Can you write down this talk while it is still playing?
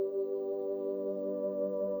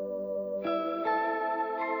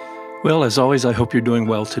Well, as always, I hope you're doing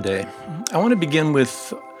well today. I want to begin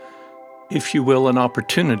with, if you will, an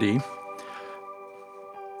opportunity.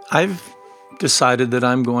 I've decided that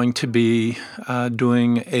I'm going to be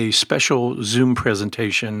doing a special Zoom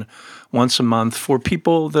presentation once a month for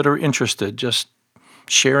people that are interested, just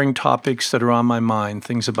sharing topics that are on my mind,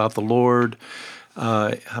 things about the Lord,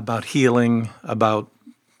 about healing, about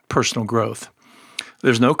personal growth.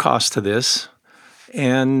 There's no cost to this,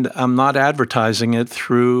 and I'm not advertising it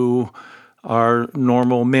through our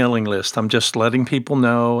normal mailing list. I'm just letting people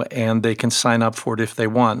know, and they can sign up for it if they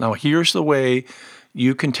want. Now, here's the way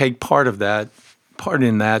you can take part in that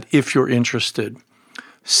if you're interested.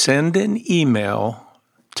 Send an email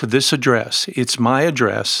to this address. It's my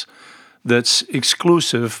address that's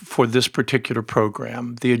exclusive for this particular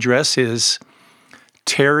program. The address is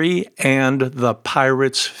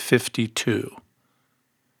terryandthepirates52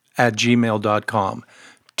 at gmail.com.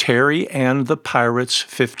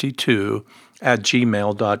 terryandthepirates52 at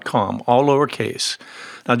gmail.com, all lowercase.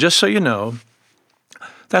 Now, just so you know,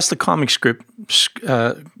 that's the comic strip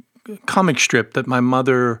that my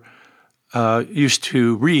mother used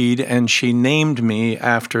to read, and she named me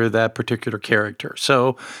after that particular character.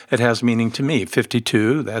 So it has meaning to me.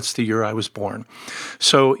 52, that's the year I was born.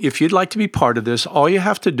 So if you'd like to be part of this, all you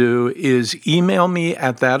have to do is email me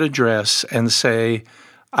at that address and say,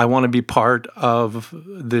 I want to be part of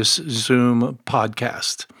this Zoom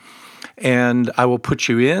podcast. And I will put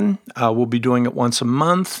you in. We'll be doing it once a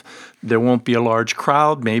month. There won't be a large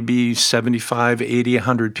crowd, maybe 75, 80,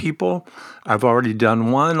 100 people. I've already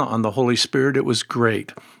done one on the Holy Spirit. It was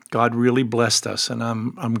great. God really blessed us, and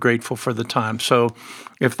I'm grateful for the time. So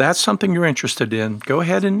if that's something you're interested in, go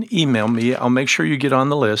ahead and email me. I'll make sure you get on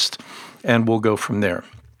the list, and we'll go from there.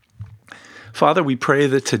 Father, we pray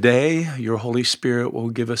that today your Holy Spirit will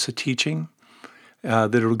give us a teaching,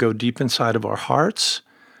 that it'll go deep inside of our hearts,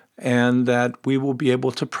 and that we will be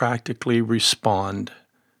able to practically respond.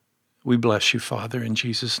 We bless you, Father, in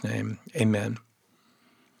Jesus' name. Amen.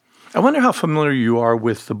 I wonder how familiar you are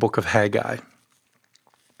with the book of Haggai.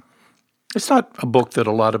 It's not a book that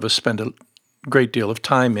a lot of us spend a great deal of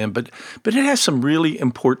time in, but it has some really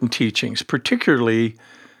important teachings, particularly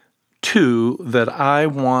two that I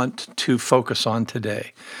want to focus on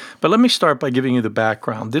today. But let me start by giving you the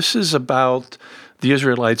background. This is about the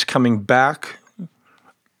Israelites coming back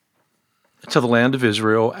to the land of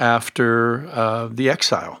Israel after the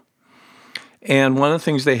exile. And one of the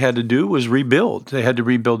things they had to do was rebuild. They had to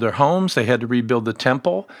rebuild their homes, they had to rebuild the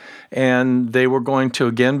temple, and they were going to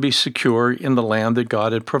again be secure in the land that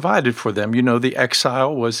God had provided for them. You know, the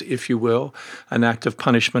exile was, if you will, an act of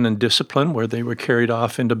punishment and discipline where they were carried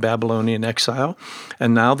off into Babylonian exile.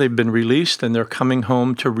 And now they've been released and they're coming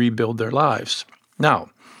home to rebuild their lives.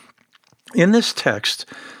 Now, in this text,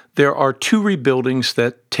 there are two rebuildings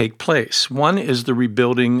that take place. One is the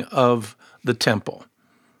rebuilding of the temple.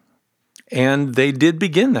 And they did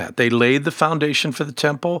begin that. They laid the foundation for the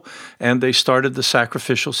temple, and they started the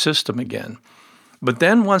sacrificial system again. But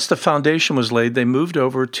then once the foundation was laid, they moved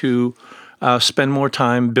over to spend more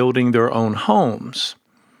time building their own homes.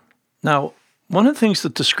 Now, one of the things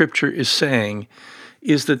that the scripture is saying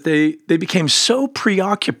is that they became so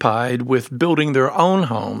preoccupied with building their own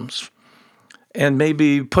homes and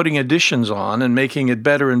maybe putting additions on and making it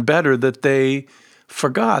better and better that they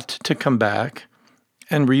forgot to come back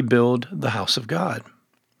and rebuild the house of God.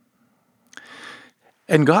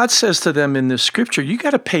 And God says to them in this scripture, you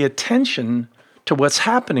got to pay attention to what's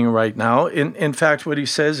happening right now. In fact, what he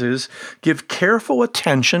says is, give careful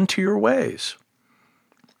attention to your ways.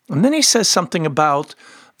 And then he says something about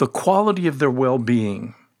the quality of their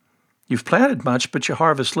well-being. You've planted much, but you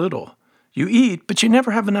harvest little. You eat, but you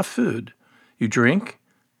never have enough food. You drink,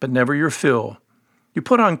 but never your fill. You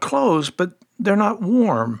put on clothes, but they're not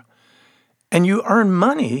warm. And you earn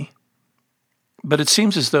money, but it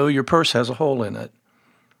seems as though your purse has a hole in it.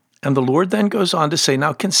 And the Lord then goes on to say,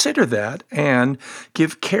 now consider that and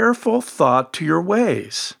give careful thought to your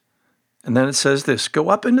ways. And then it says this, go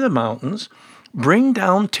up into the mountains, bring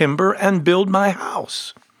down timber and build my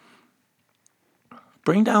house.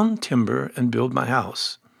 Bring down timber and build my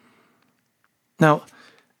house. Now,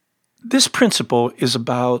 this principle is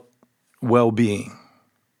about well-being.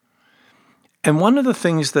 And one of the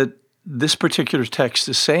things that this particular text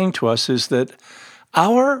is saying to us is that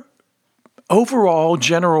our overall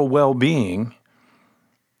general well-being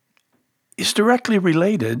is directly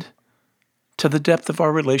related to the depth of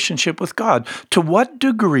our relationship with God. To what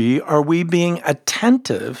degree are we being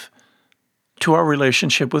attentive to our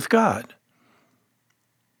relationship with God?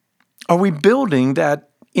 Are we building that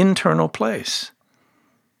internal place?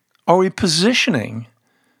 Are we positioning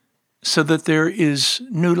so that there is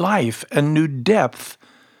new life and new depth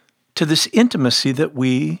to this intimacy that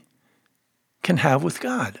we can have with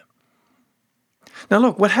God. Now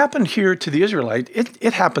look, what happened here to the Israelite,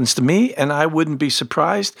 it happens to me, and I wouldn't be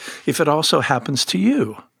surprised if it also happens to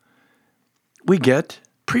you. We get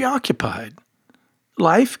preoccupied.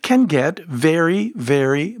 Life can get very,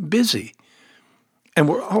 very busy. And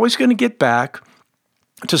we're always going to get back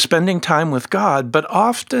to spending time with God, but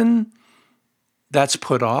often that's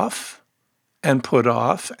put off and put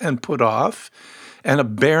off and put off, and a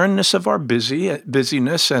barrenness of our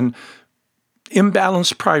busyness and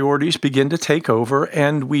imbalanced priorities begin to take over,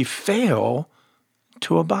 and we fail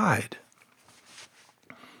to abide.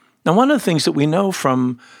 Now, one of the things that we know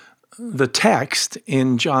from the text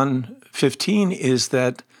in John 15 is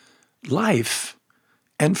that life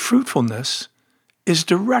and fruitfulness is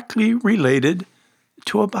directly related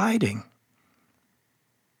to abiding.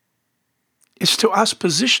 It's to us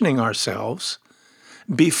positioning ourselves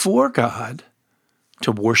before God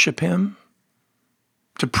to worship Him,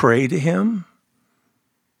 to pray to Him,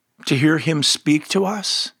 to hear Him speak to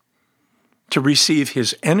us, to receive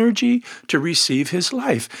His energy, to receive His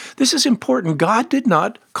life. This is important. God did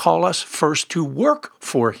not call us first to work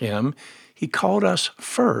for Him. He called us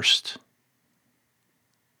first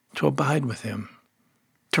to abide with Him,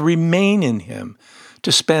 to remain in Him,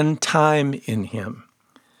 to spend time in Him.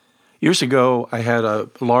 Years ago, I had a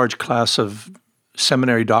large class of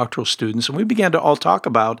seminary doctoral students, and we began to all talk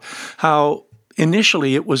about how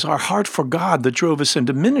initially it was our heart for God that drove us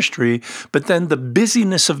into ministry, but then the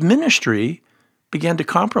busyness of ministry began to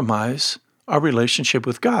compromise our relationship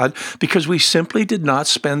with God because we simply did not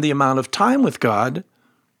spend the amount of time with God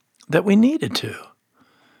that we needed to.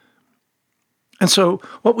 And so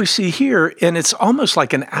what we see here, and it's almost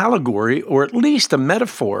like an allegory or at least a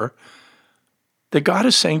metaphor, that God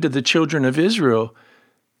is saying to the children of Israel,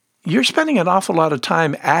 you're spending an awful lot of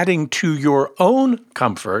time adding to your own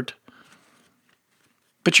comfort,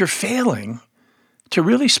 but you're failing to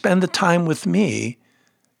really spend the time with me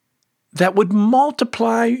that would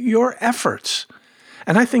multiply your efforts.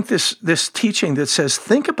 And I think this teaching that says,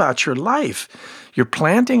 think about your life. You're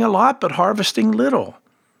planting a lot, but harvesting little.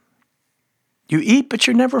 You eat, but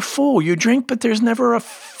you're never full. You drink, but there's never a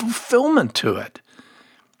fulfillment to it.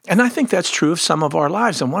 And I think that's true of some of our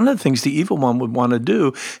lives. And one of the things the evil one would want to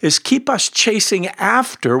do is keep us chasing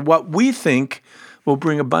after what we think will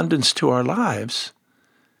bring abundance to our lives,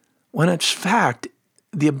 when in fact,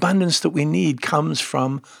 the abundance that we need comes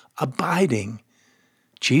from abiding.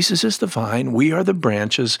 Jesus is the vine, we are the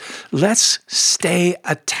branches. Let's stay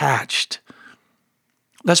attached.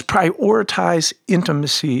 Let's prioritize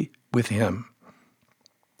intimacy with Him.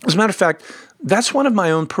 As a matter of fact, that's one of my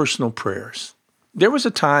own personal prayers. There was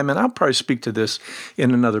a time, and I'll probably speak to this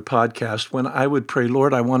in another podcast, when I would pray,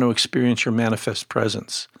 Lord, I want to experience your manifest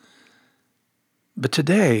presence. But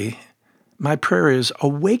today, my prayer is,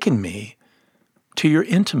 awaken me to your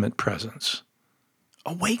intimate presence.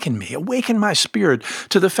 Awaken me, awaken my spirit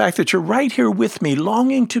to the fact that you're right here with me,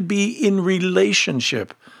 longing to be in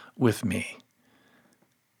relationship with me.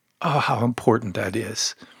 Oh, how important that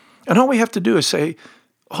is. And all we have to do is say,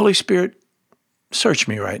 Holy Spirit, search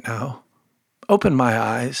me right now. Open my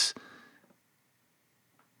eyes.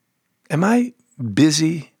 Am I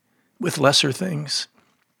busy with lesser things?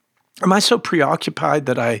 Am I so preoccupied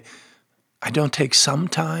that I don't take some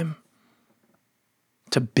time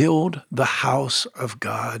to build the house of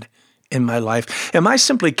God in my life? Am I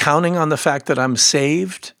simply counting on the fact that I'm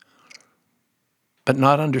saved, but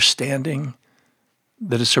not understanding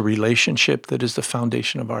that it's a relationship that is the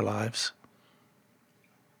foundation of our lives?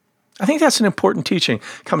 I think that's an important teaching.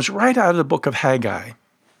 It comes right out of the book of Haggai.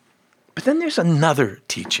 But then there's another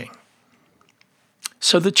teaching.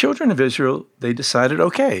 So the children of Israel, they decided,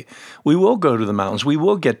 okay, we will go to the mountains, we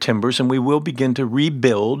will get timbers, and we will begin to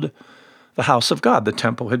rebuild the house of God. The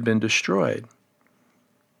temple had been destroyed.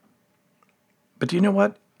 But do you know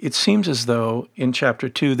what? It seems as though in chapter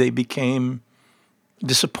 2 they became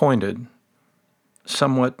disappointed,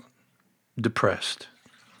 somewhat depressed.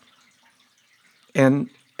 And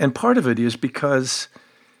part of it is because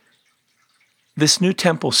this new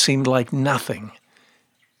temple seemed like nothing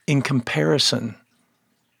in comparison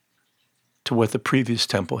to what the previous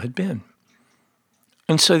temple had been.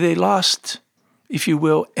 And so they lost, if you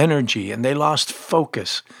will, energy, and they lost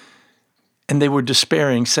focus. And they were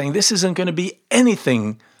despairing, saying, this isn't going to be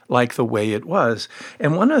anything like the way it was.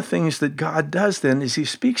 And one of the things that God does then is He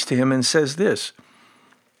speaks to him and says this,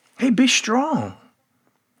 hey, be strong.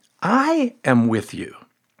 I am with you.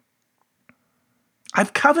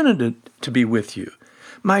 I've covenanted to be with you.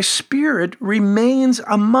 My Spirit remains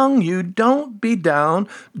among you. Don't be down.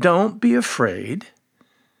 Don't be afraid.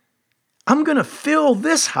 I'm going to fill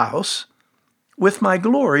this house with my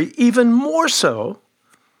glory even more so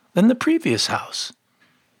than the previous house.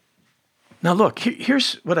 Now look,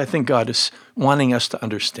 here's what I think God is wanting us to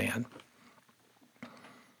understand.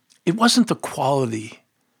 It wasn't the quality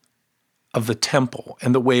of the temple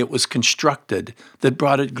and the way it was constructed that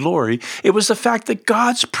brought it glory. It was the fact that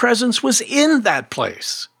God's presence was in that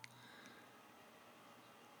place.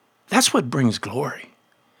 That's what brings glory.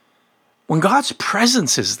 When God's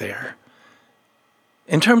presence is there,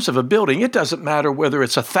 in terms of a building, it doesn't matter whether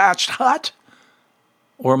it's a thatched hut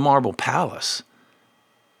or a marble palace.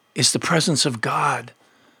 It's the presence of God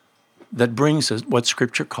that brings us what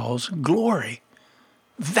Scripture calls glory,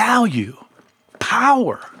 value,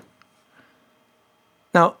 power.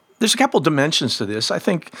 Now, there's a couple dimensions to this. I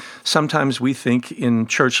think sometimes we think in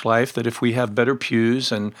church life that if we have better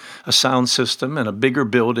pews and a sound system and a bigger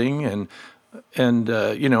building and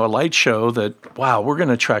a light show that, wow, we're going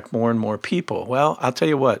to attract more and more people. Well, I'll tell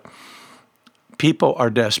you what, people are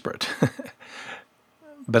desperate.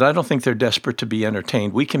 But I don't think they're desperate to be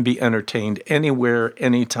entertained. We can be entertained anywhere,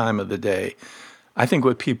 any time of the day. I think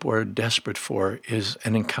what people are desperate for is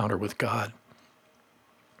an encounter with God.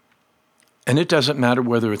 And it doesn't matter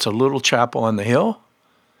whether it's a little chapel on the hill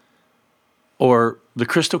or the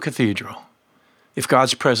Crystal Cathedral. If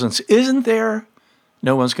God's presence isn't there,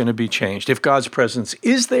 no one's going to be changed. If God's presence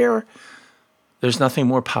is there, there's nothing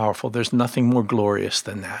more powerful. There's nothing more glorious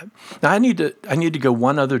than that. Now, I need to go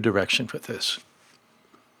one other direction with this.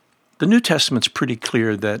 The New Testament's pretty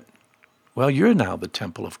clear that, well, you're now the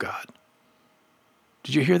temple of God.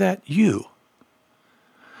 Did you hear that? You.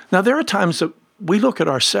 Now, there are times that we look at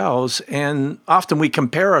ourselves and often we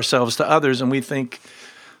compare ourselves to others and we think,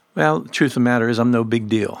 well, the truth of the matter is I'm no big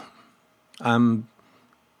deal. I'm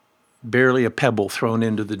barely a pebble thrown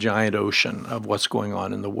into the giant ocean of what's going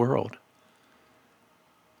on in the world.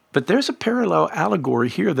 But there's a parallel allegory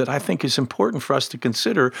here that I think is important for us to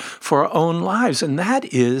consider for our own lives, and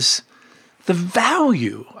that is the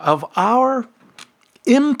value of our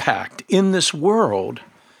impact in this world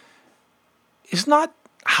is not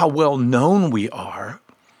how well known we are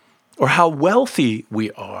or how wealthy we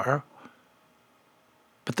are,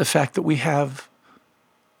 but the fact that we have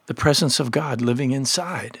the presence of God living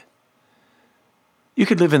inside. You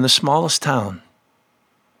could live in the smallest town,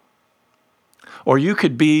 or you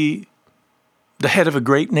could be the head of a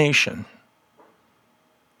great nation.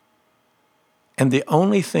 And the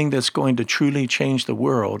only thing that's going to truly change the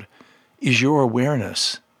world is your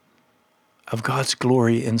awareness of God's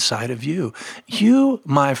glory inside of you. You,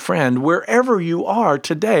 my friend, wherever you are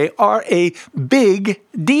today, are a big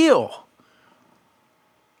deal.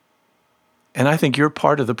 And I think you're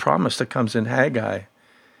part of the promise that comes in Haggai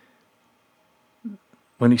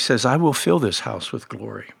when he says, I will fill this house with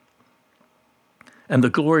glory. And the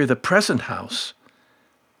glory of the present house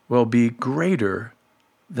will be greater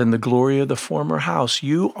than the glory of the former house.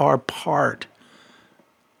 You are part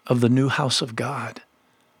of the new house of God,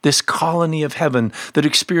 this colony of heaven that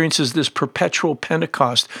experiences this perpetual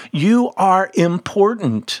Pentecost. You are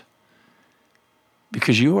important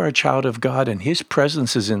because you are a child of God and his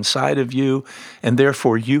presence is inside of you, and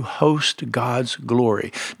therefore you host God's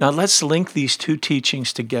glory. Now let's link these two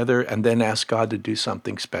teachings together and then ask God to do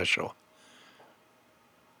something special.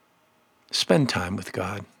 Spend time with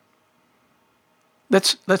God.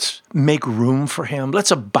 Let's make room for him.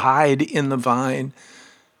 Let's abide in the vine.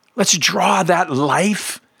 Let's draw that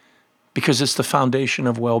life because it's the foundation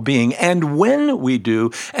of well-being. And when we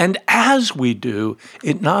do, and as we do,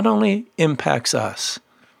 it not only impacts us,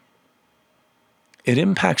 it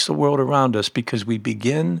impacts the world around us because we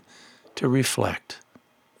begin to reflect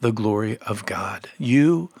the glory of God.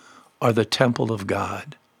 You are the temple of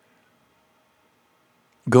God.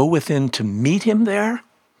 Go within to meet him there,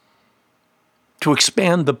 to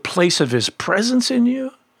expand the place of his presence in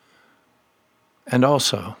you, and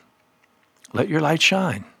also let your light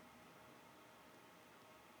shine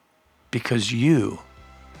because you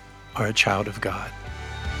are a child of God.